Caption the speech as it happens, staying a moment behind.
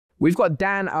We've got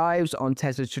Dan Ives on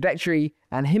Tesla's trajectory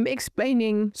and him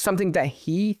explaining something that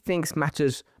he thinks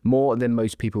matters more than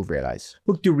most people realize.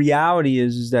 Look, the reality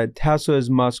is that Tesla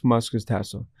is Musk, Musk is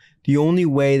Tesla. The only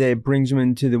way that it brings him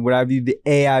into what I view the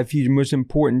AI future, most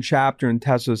important chapter in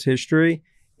Tesla's history,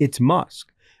 it's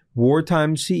Musk.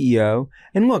 Wartime CEO.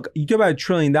 And look, you talk about $1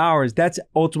 trillion, that's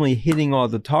ultimately hitting all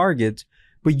the targets,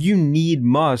 but you need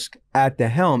Musk at the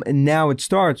helm. And now it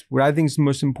starts, what I think is the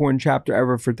most important chapter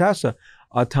ever for Tesla,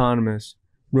 autonomous,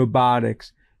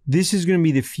 robotics. This is going to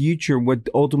be the future, what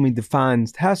ultimately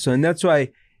defines Tesla. And that's why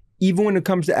even when it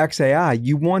comes to XAI,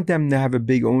 you want them to have a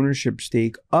big ownership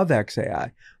stake of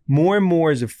XAI. More and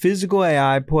more as a physical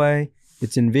AI play,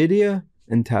 it's NVIDIA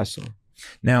and Tesla.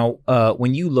 Now,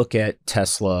 when you look at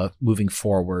Tesla moving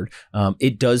forward,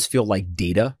 it does feel like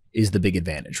data is the big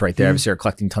advantage, right? They obviously are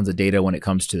collecting tons of data when it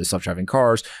comes to self-driving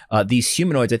cars. These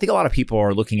humanoids, I think a lot of people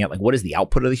are looking at like, what is the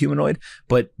output of the humanoid?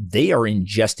 But they are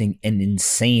ingesting an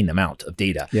insane amount of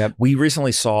data. Yep. We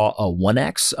recently saw a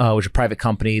 1X, which is a private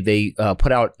company. They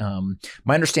put out,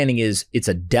 my understanding is it's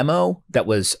a demo that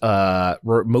was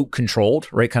remote controlled,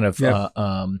 right? Kind of, Yep.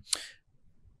 But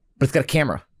it's got a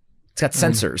camera. It's got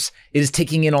sensors. It is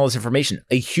taking in all this information.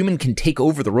 A human can take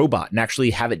over the robot and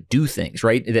actually have it do things,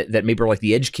 right? That maybe are like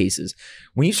the edge cases.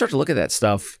 When you start to look at that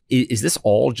stuff, is this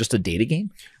all just a data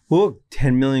game? Well, look,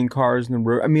 10 million cars in the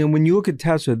road. I mean, when you look at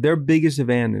Tesla, their biggest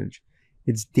advantage,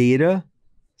 it's data,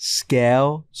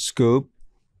 scale, scope,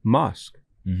 Musk.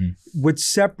 What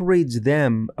separates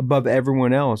them above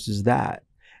everyone else is that.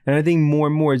 And I think more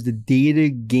and more as the data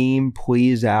game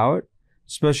plays out,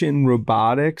 especially in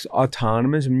robotics,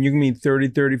 autonomous. I mean, you can mean 30,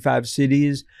 35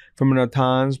 cities from an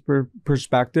autonomous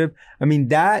perspective. I mean,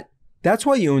 that's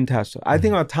why you own Tesla. I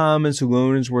think autonomous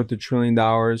alone is worth $1 trillion.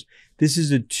 This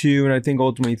is a $2 and I think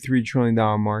ultimately $3 trillion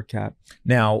market cap.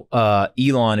 Now,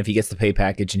 Elon, if he gets the pay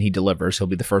package and he delivers, he'll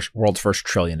be the world's first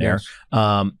trillionaire.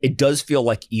 Yes. It does feel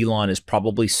like Elon is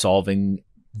probably solving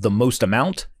the most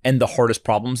amount and the hardest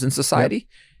problems in society. Yep.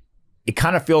 It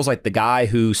kind of feels like the guy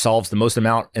who solves the most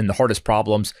amount and the hardest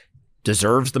problems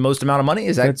deserves the most amount of money.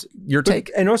 Is that your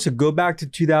take? And also go back to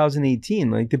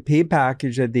 2018, like the pay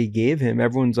package that they gave him,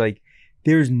 everyone's like,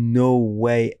 there's no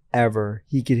way ever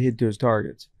he could hit those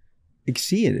targets.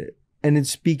 Exceeded it. And it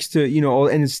speaks to, you know,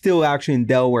 and it's still actually in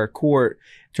Delaware court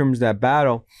in terms of that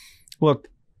battle. Look,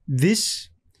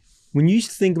 when you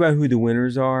think about who the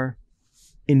winners are,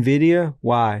 NVIDIA,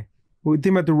 why? Well,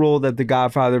 think about the role that the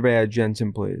godfather of AI,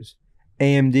 Jensen, plays.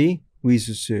 AMD,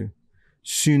 Lisa Su.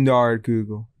 Sundar at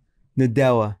Google.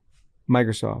 Nadella,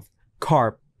 Microsoft.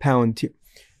 Karp, Palantir.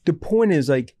 The point is,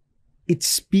 like, it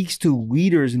speaks to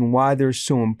leaders and why they're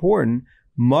so important.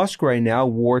 Musk right now,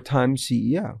 wartime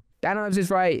CEO. Dan Ives is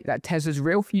right that Tesla's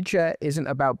real future isn't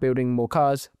about building more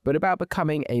cars, but about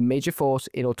becoming a major force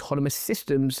in autonomous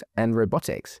systems and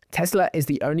robotics. Tesla is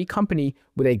the only company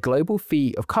with a global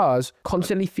fleet of cars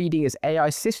constantly feeding its AI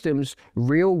systems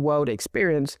real-world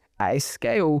experience at a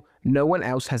scale no one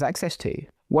else has access to.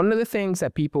 One of the things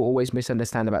that people always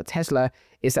misunderstand about Tesla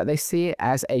is that they see it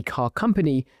as a car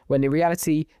company, when in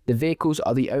reality, the vehicles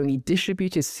are the only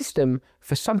distributed system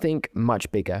for something much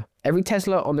bigger. Every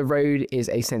Tesla on the road is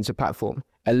a sensor platform,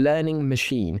 a learning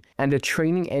machine, and a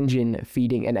training engine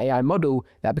feeding an AI model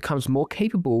that becomes more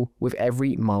capable with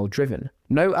every mile driven.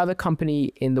 No other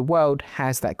company in the world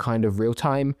has that kind of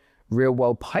real-time,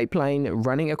 real-world pipeline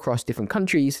running across different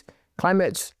countries,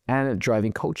 climates, and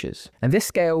driving cultures. And this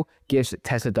scale gives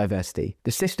Tesla diversity.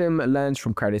 The system learns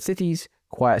from crowded cities,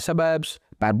 quiet suburbs,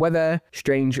 bad weather,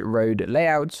 strange road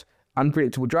layouts,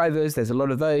 unpredictable drivers, there's a lot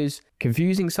of those,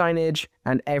 confusing signage,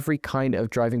 and every kind of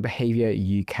driving behavior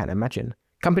you can imagine.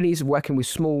 Companies working with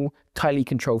small, tightly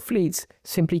controlled fleets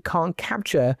simply can't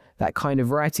capture that kind of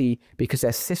variety because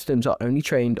their systems are only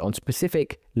trained on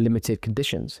specific, limited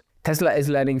conditions. Tesla is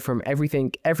learning from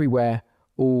everything, everywhere,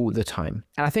 all the time.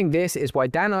 And I think this is why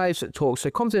Dan Ives talks so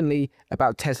confidently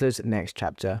about Tesla's next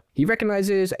chapter. He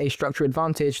recognizes a structural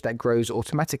advantage that grows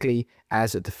automatically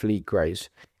as the fleet grows.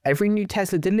 Every new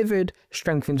Tesla delivered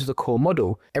strengthens the core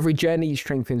model. Every journey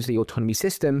strengthens the autonomy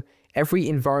system. Every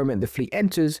environment the fleet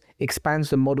enters expands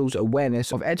the model's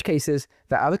awareness of edge cases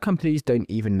that other companies don't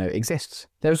even know exists.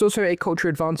 There is also a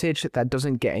cultural advantage that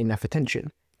doesn't get enough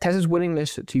attention. Tesla's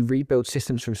willingness to rebuild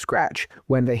systems from scratch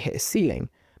when they hit a ceiling.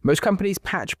 Most companies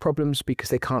patch problems because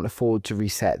they can't afford to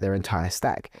reset their entire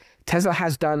stack. Tesla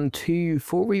has done 2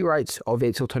 full rewrites of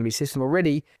its autonomy system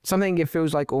already, something it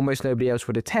feels like almost nobody else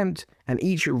would attempt, and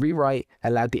each rewrite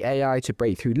allowed the AI to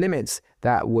break through limits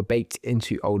that were baked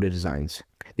into older designs.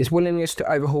 This willingness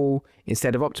to overhaul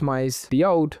instead of optimize the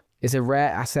old is a rare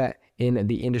asset in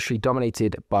the industry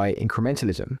dominated by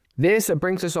incrementalism. This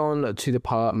brings us on to the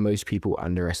part most people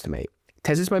underestimate: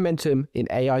 Tesla's momentum in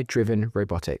AI-driven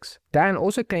robotics. Dan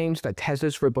also claims that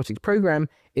Tesla's robotics program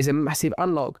is a massive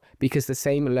unlock because the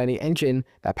same learning engine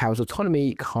that powers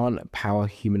autonomy can't power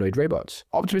humanoid robots.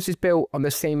 Optimus is built on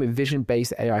the same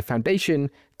vision-based AI foundation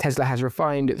Tesla has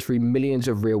refined through millions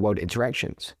of real-world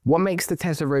interactions. What makes the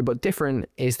Tesla robot different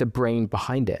is the brain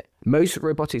behind it. Most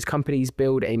robotics companies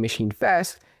build a machine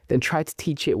first, then try to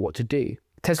teach it what to do.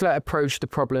 Tesla approached the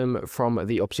problem from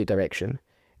the opposite direction.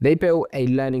 They built a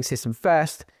learning system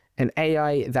first, an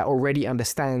AI that already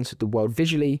understands the world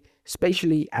visually,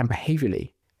 spatially, and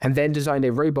behaviorally, and then designed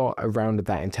a robot around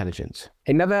that intelligence.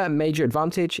 Another major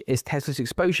advantage is Tesla's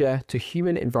exposure to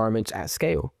human environments at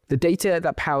scale. The data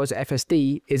that powers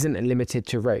FSD isn't limited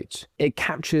to roads. It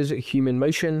captures human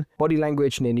motion, body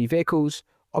language near new vehicles,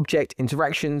 object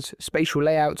interactions, spatial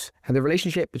layouts, and the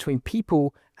relationship between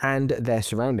people and their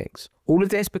surroundings. All of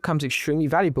this becomes extremely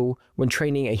valuable when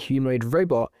training a humanoid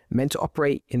robot meant to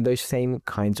operate in those same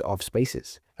kinds of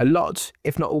spaces. A lot,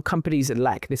 if not all companies,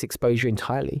 lack this exposure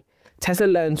entirely. Tesla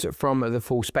learns from the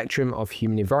full spectrum of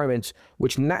human environments,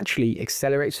 which naturally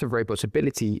accelerates the robot's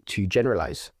ability to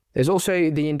generalize. There's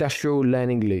also the industrial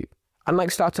learning loop.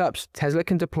 Unlike startups, Tesla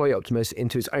can deploy Optimus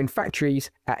into its own factories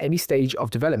at any stage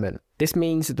of development. This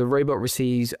means the robot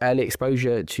receives early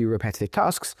exposure to repetitive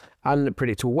tasks,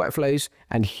 unpredictable workflows,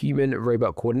 and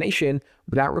human-robot coordination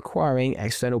without requiring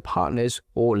external partners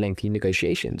or lengthy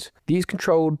negotiations. These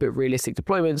controlled but realistic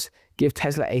deployments give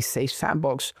Tesla a safe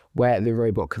sandbox where the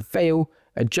robot can fail,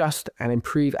 adjust, and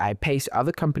improve at a pace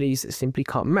other companies simply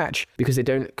can't match because they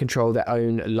don't control their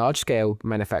own large-scale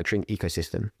manufacturing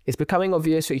ecosystem. It's becoming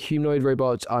obvious that humanoid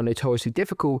robots are notoriously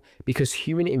difficult because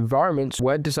human environments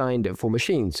weren't designed for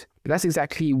machines. But that's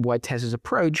exactly why Tesla's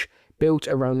approach, built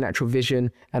around natural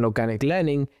vision and organic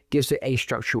learning, gives it a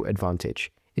structural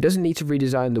advantage. It doesn't need to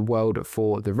redesign the world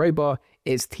for the robot,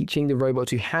 it's teaching the robot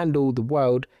to handle the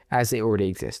world as it already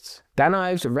exists. Dan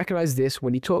Ives recognized this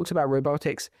when he talks about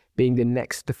robotics being the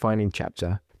next defining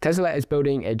chapter. Tesla is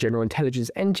building a general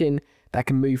intelligence engine that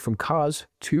can move from cars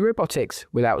to robotics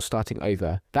without starting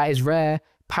over. That is rare,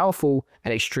 powerful,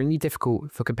 and extremely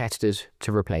difficult for competitors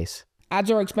to replace. Ads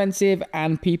are expensive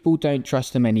and people don't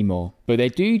trust them anymore, but they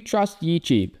do trust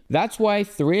YouTube. That's why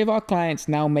 3 of our clients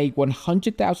now make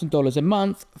 $100,000 a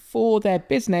month for their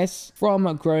business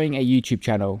from growing a YouTube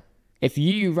channel. If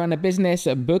you run a business,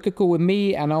 book a call with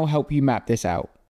me and I'll help you map this out.